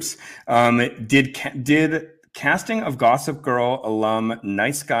Alex Hoops. Did casting of Gossip Girl alum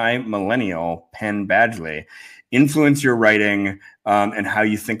Nice Guy Millennial Penn Badgley influence your writing and how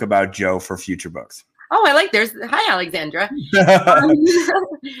you think about Joe for future books? Oh, I like there's hi Alexandra.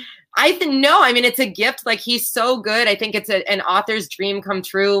 No, I mean, it's a gift. Like, he's so good. I think it's an author's dream come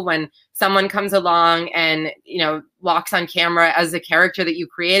true when someone comes along and, you know, walks on camera as a character that you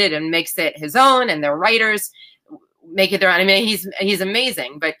created and makes it his own, and their writers make it their own. I mean, he's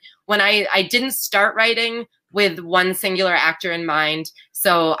amazing. But when I didn't start writing with one singular actor in mind,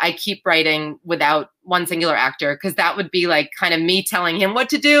 so I keep writing without one singular actor, because that would be like kind of me telling him what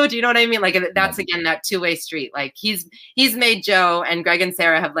to do. Do you know what I mean? Like, that's again that two-way street. Like, he's made Joe, and Greg and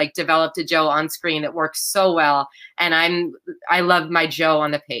Sarah have like developed a Joe on screen that works so well, and I love my Joe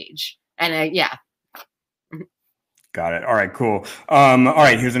on the page. And yeah. Got it. All right, cool. All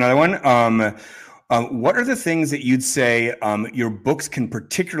right, here's another one. What are the things that you'd say your books can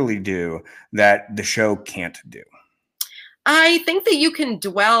particularly do that the show can't do? I think that you can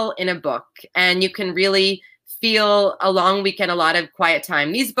dwell in a book, and you can really feel a long weekend, a lot of quiet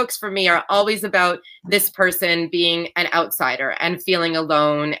time. These books for me are always about this person being an outsider and feeling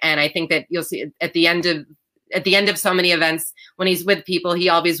alone. And I think that you'll see at the end of so many events, when he's with people, he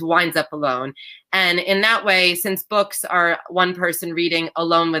always winds up alone. And in that way, since books are one person reading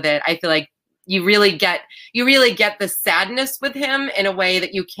alone with it, I feel like you really get the sadness with him in a way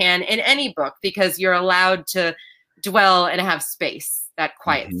that you can in any book, because you're allowed to dwell and have space, that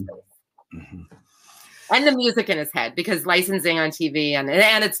quiet space. Mm-hmm. And the music in his head, because licensing on TV and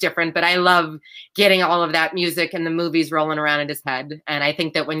it's different, but I love getting all of that music and the movies rolling around in his head. And I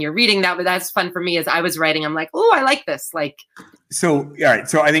think that when you're reading that's fun for me. As I was writing, I'm like, oh, I like this. Like, so, all right.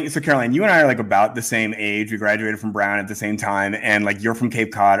 So I think, so Caroline, you and I are like about the same age. We graduated from Brown at the same time. And like, you're from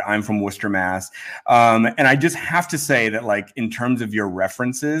Cape Cod, I'm from Worcester, Mass. And I just have to say that, like, in terms of your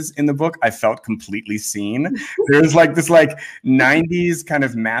references in the book, I felt completely seen. There's like this like 90s kind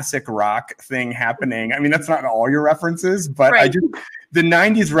of massive rock thing happening. I mean, that's not all your references, but right. The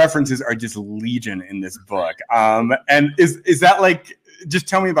 90s references are just legion in this book. And is that like, just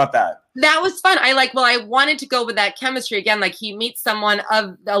tell me about that. That was fun. I wanted to go with that chemistry again. Like, he meets someone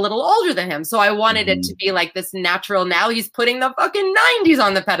of a little older than him. So I wanted it to be like this natural, now he's putting the fucking 90s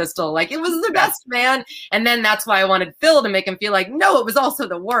on the pedestal. Like, it was the best, man. And then that's why I wanted Phil to make him feel like, no, it was also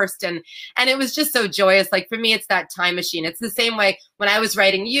the worst. And it was just so joyous. Like, for me, it's that time machine. It's the same way when I was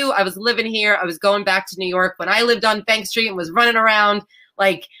writing you, I was living here. I was going back to New York when I lived on Bank Street and was running around.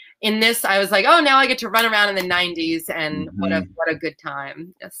 Like, in this, I was like, oh, now I get to run around in the 90s, and what a good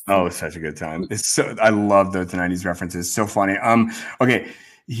time. Yes. Oh, such a good time. I love those 90s references. So funny. Okay,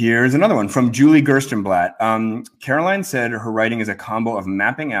 here's another one from Julie Gerstenblatt. Caroline said her writing is a combo of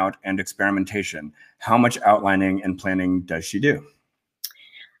mapping out and experimentation. How much outlining and planning does she do?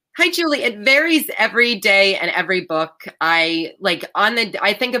 Hi, Julie. It varies every day and every book. I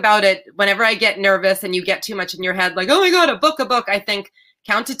think about it whenever I get nervous and you get too much in your head, like, oh my God, a book. I think,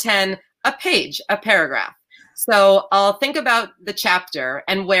 count to 10, a page, a paragraph. So I'll think about the chapter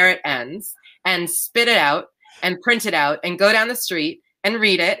and where it ends, and spit it out and print it out and go down the street and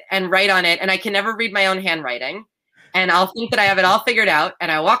read it and write on it. And I can never read my own handwriting. And I'll think that I have it all figured out.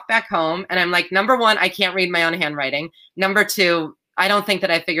 And I walk back home and I'm like, number one, I can't read my own handwriting. Number two, I don't think that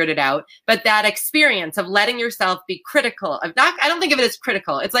I figured it out. But that experience of letting yourself be critical of I don't think of it as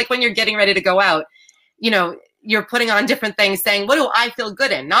critical. It's like when you're getting ready to go out, you know, you're putting on different things, saying, what do I feel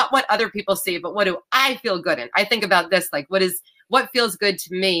good in? Not what other people see, but what do I feel good in? I think about this, like, what feels good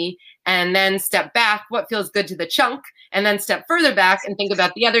to me? And then step back, what feels good to the chunk? And then step further back and think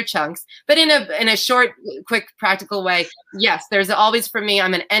about the other chunks. But in a short, quick, practical way, yes, there's always, for me,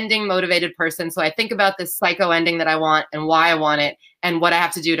 I'm an ending motivated person. So I think about this psycho ending that I want and why I want it and what I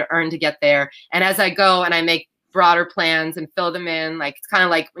have to do to earn to get there. And as I go and I make broader plans and fill them in, like, it's kind of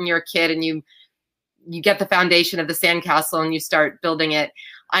like when you're a kid and you get the foundation of the sandcastle and you start building it.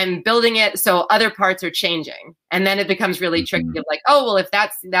 I'm building it so other parts are changing. And then it becomes really tricky of like, oh, well, if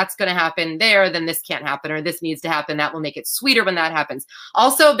that's going to happen there, then this can't happen, or this needs to happen. That will make it sweeter when that happens.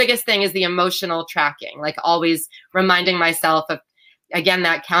 Also, biggest thing is the emotional tracking, like always reminding myself of, again,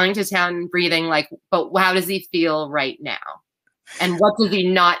 that counting to 10, breathing, like, but how does he feel right now? And what does he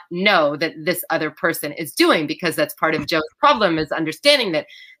not know that this other person is doing? Because that's part of Joe's problem, is understanding that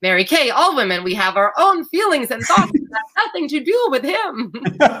Mary Kay, all women, we have our own feelings and thoughts. And that's nothing to do with him.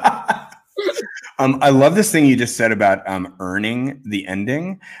 I love this thing you just said about earning the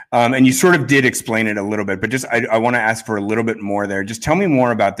ending. And you sort of did explain it a little bit, but just I want to ask for a little bit more there. Just tell me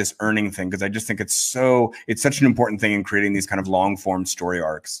more about this earning thing, because I just think it's such an important thing in creating these kind of long form story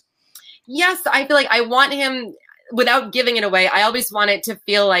arcs. Yes, I feel like I want him, without giving it away, I always want it to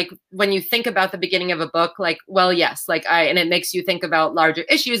feel like when you think about the beginning of a book, like, well, yes, like and it makes you think about larger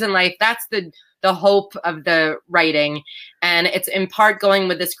issues in life. That's the hope of the writing. And it's in part going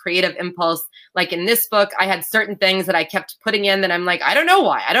with this creative impulse. Like in this book, I had certain things that I kept putting in that I'm like, I don't know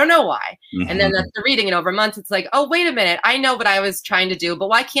why. Mm-hmm. And then after reading it over months, it's like, oh, wait a minute. I know what I was trying to do, but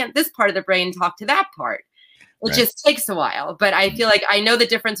why can't this part of the brain talk to that part? It just takes a while. But I feel like I know the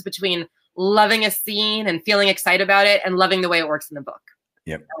difference between loving a scene and feeling excited about it and loving the way it works in the book.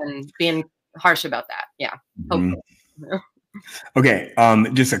 Yep. And being harsh about that. Yeah. Mm-hmm. Okay,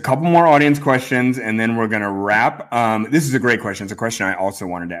 just a couple more audience questions, and then we're going to wrap. This is a great question. It's a question I also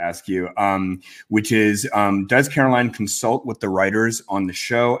wanted to ask you, which is, does Caroline consult with the writers on the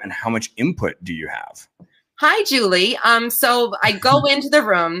show, and how much input do you have? Hi, Julie. So I go into the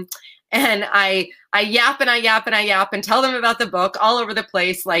room and I yap and I yap and I yap and tell them about the book all over the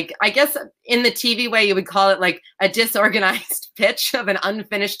place. Like, I guess in the TV way, you would call it like a disorganized pitch of an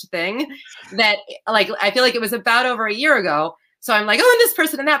unfinished thing that, like, I feel like it was about over a year ago. So I'm like, oh, and this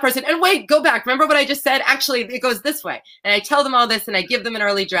person and that person. And wait, go back. Remember what I just said? Actually, it goes this way. And I tell them all this and I give them an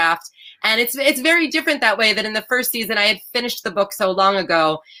early draft. And it's very different that way than in the first season. I had finished the book so long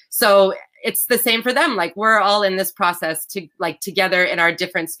ago. So it's the same for them. Like, we're all in this process together in our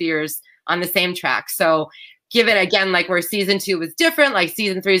different spheres on the same track. So give it again, like where season 2 was different, like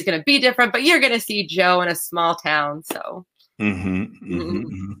season 3 is going to be different, but you're going to see Joe in a small town. So. And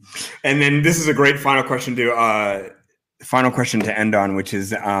then this is a great final question to end on, which is,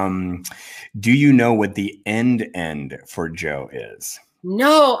 do you know what the end for Joe is?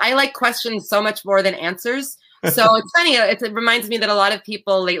 No, I like questions so much more than answers. So it's funny. It reminds me that a lot of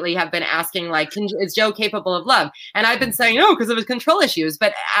people lately have been asking, like, is Joe capable of love? And I've been saying no, because of his control issues.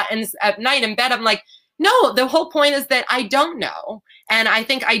 But at night in bed, I'm like, no, the whole point is that I don't know. And I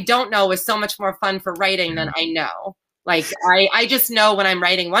think I don't know is so much more fun for writing than I know. Like, I just know when I'm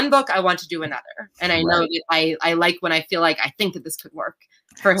writing one book, I want to do another. And I know that I like when I feel like I think that this could work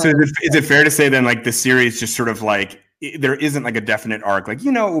for him. So is it fair to say then, like, the series just sort of like, there isn't like a definite arc, like,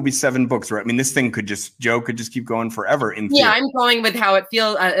 it will be 7 books, right? I mean, this thing Joe could just keep going forever. Yeah, I'm going with how it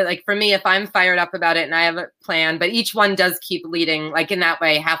feels. Like, for me, if I'm fired up about it and I have a plan, but each one does keep leading, like, in that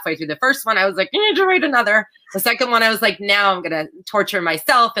way. Halfway through the first one, I was like, you need to write another. The second one, I was like, now I'm going to torture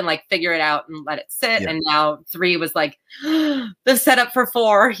myself and like figure it out and let it sit. Yeah. And now 3 was like, the setup for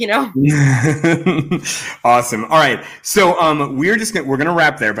 4, Awesome. All right. So we're going to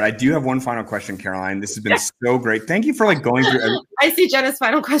wrap there, but I do have one final question, Caroline. This has been so great. Thank you for like going through. I see Jenna's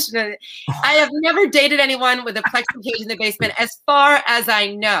final question. I have never dated anyone with a plexi cage in the basement, as far as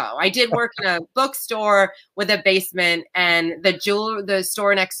I know. I did work in a bookstore with a basement, and the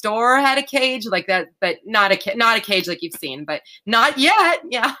store next door had a cage like that, but not a cage like you've seen, but not yet.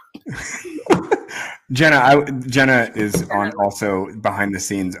 Yeah. Jenna is also behind the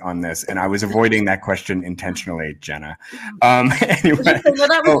scenes on this, and I was avoiding that question intentionally, Jenna. Anyway, well,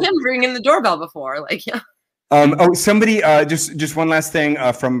 that was him ringing the doorbell before, like, yeah. Somebody, just one last thing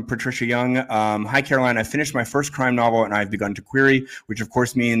from Patricia Young. Hi, Caroline. I finished my first crime novel and I've begun to query, which of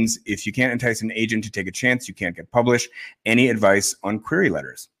course means if you can't entice an agent to take a chance, you can't get published. Any advice on query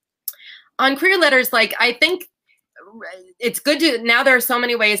letters? On query letters, like, I think it's good to, now there are so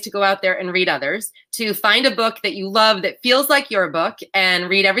many ways to go out there and read others, to find a book that you love that feels like your book and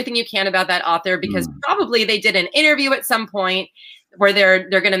read everything you can about that author, because probably they did an interview at some point where they're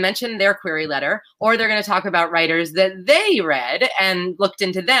going to mention their query letter, or they're going to talk about writers that they read and looked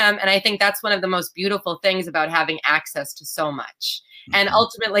into them. And I think that's one of the most beautiful things about having access to so much. And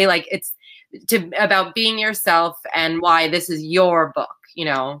ultimately, like, it's about being yourself and why this is your book.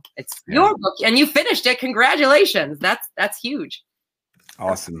 It's your book and you finished it. Congratulations. That's huge.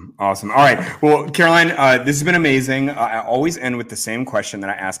 Awesome. All right. Well, Caroline, this has been amazing. I always end with the same question that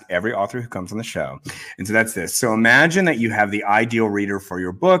I ask every author who comes on the show. And so that's this. So imagine that you have the ideal reader for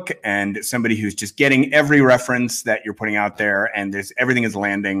your book and somebody who's just getting every reference that you're putting out there, and everything is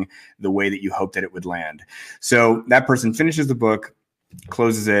landing the way that you hoped that it would land. So that person finishes the book,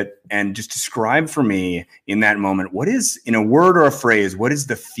 closes it, and just describe for me in that moment, what is, in a word or a phrase, what is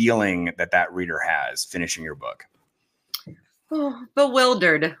the feeling that reader has finishing your book? Oh,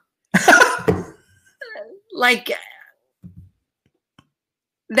 bewildered. Like,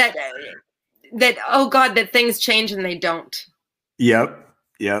 that oh God, that things change and they don't. Yep.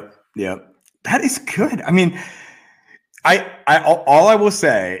 That is good. I mean, all I will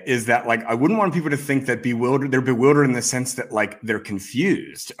say is that like I wouldn't want people to think that they're bewildered in the sense that like they're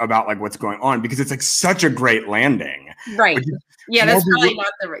confused about like what's going on, because it's like such a great landing. Right. Yeah, that's probably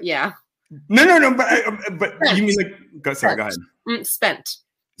not the yeah. No, but you mean like go ahead.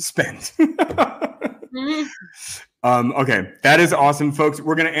 Spent. Mm-hmm. Okay, that is awesome, folks.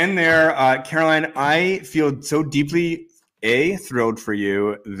 We're gonna end there. Caroline, I feel so deeply thrilled for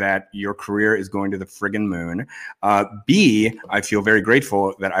you that your career is going to the friggin' moon. B, I feel very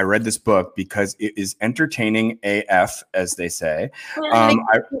grateful that I read this book because it is entertaining AF, as they say. A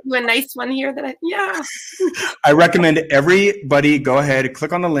nice one here I recommend everybody go ahead,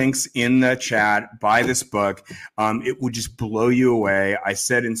 click on the links in the chat, buy this book. It would just blow you away. I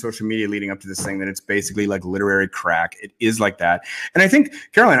said in social media leading up to this thing that it's basically like literary crack. It is like that. And I think,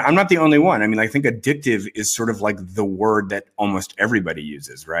 Caroline, I'm not the only one. I mean, I think addictive is sort of like the word that almost everybody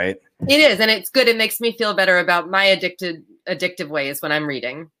uses, right? It is, and it's good. It makes me feel better about my addictive ways when I'm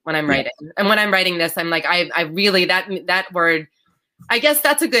reading, when I'm writing. And when I'm writing this, I'm like, I really, that word, I guess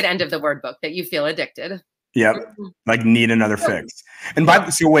that's a good end of the word book, that you feel addicted. Yep. Like need another fix. And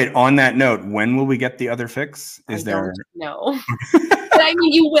so wait, on that note, when will we get the other fix? No. But I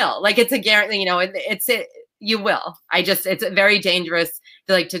mean, you will. Like, it's a guarantee, you will. It's very dangerous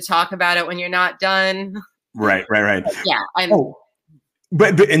to talk about it when you're not done. Right. Yeah.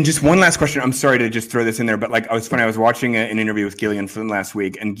 But and just one last question. I'm sorry to just throw this in there, but like I was watching an interview with Gillian Flynn last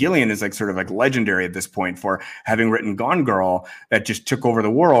week, and Gillian is like sort of like legendary at this point for having written Gone Girl that just took over the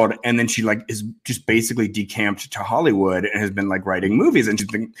world, and then she like is just basically decamped to Hollywood and has been like writing movies, and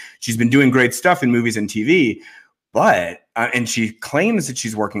she's been doing great stuff in movies and TV. But and she claims that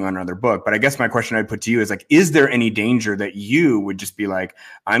she's working on another book. But I guess my question I'd put to you is like, is there any danger that you would just be like,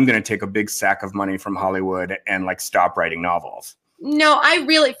 I'm going to take a big sack of money from Hollywood and like stop writing novels? No,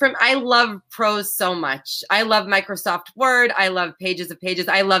 I love prose so much. I love Microsoft Word. I love pages of pages.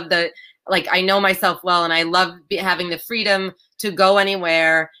 I love I know myself well, and I love having the freedom to go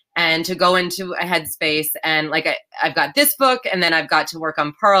anywhere and to go into a headspace. And like, I've got this book, and then I've got to work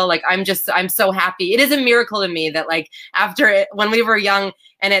on Pearl. Like, I'm so happy. It is a miracle to me that like when we were young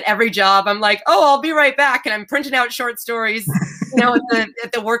and at every job, I'm like, oh, I'll be right back. And I'm printing out short stories,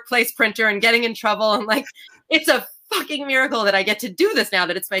 at the workplace printer and getting in trouble. And like, it's a fucking miracle that I get to do this now,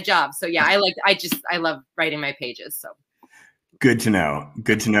 that it's my job. So yeah, I love writing my pages. So good to know.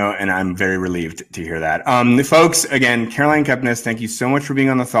 And I'm very relieved to hear that. Folks, again, Caroline KEPNES, thank you so much for being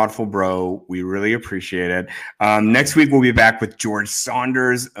on The Thoughtful Bro. We really appreciate it. Next week, we'll be back with George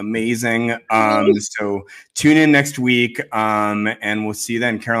Saunders. Amazing. So tune in next week, and we'll see you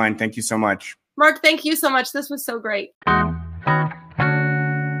then. Caroline, thank you so much. Mark, thank you so much. This was so great.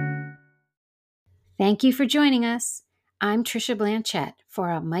 Thank you for joining us. I'm Trisha Blanchette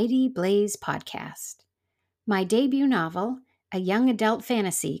for a Mighty Blaze podcast. My debut novel, a young adult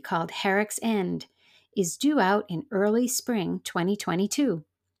fantasy called Herrick's End, is due out in early spring 2022,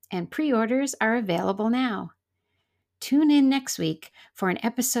 and pre-orders are available now. Tune in next week for an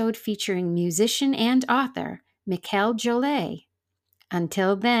episode featuring musician and author Mikel Jolet.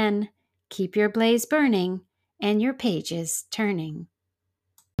 Until then, keep your blaze burning and your pages turning.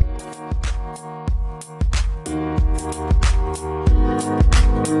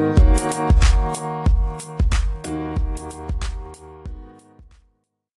 Thank you.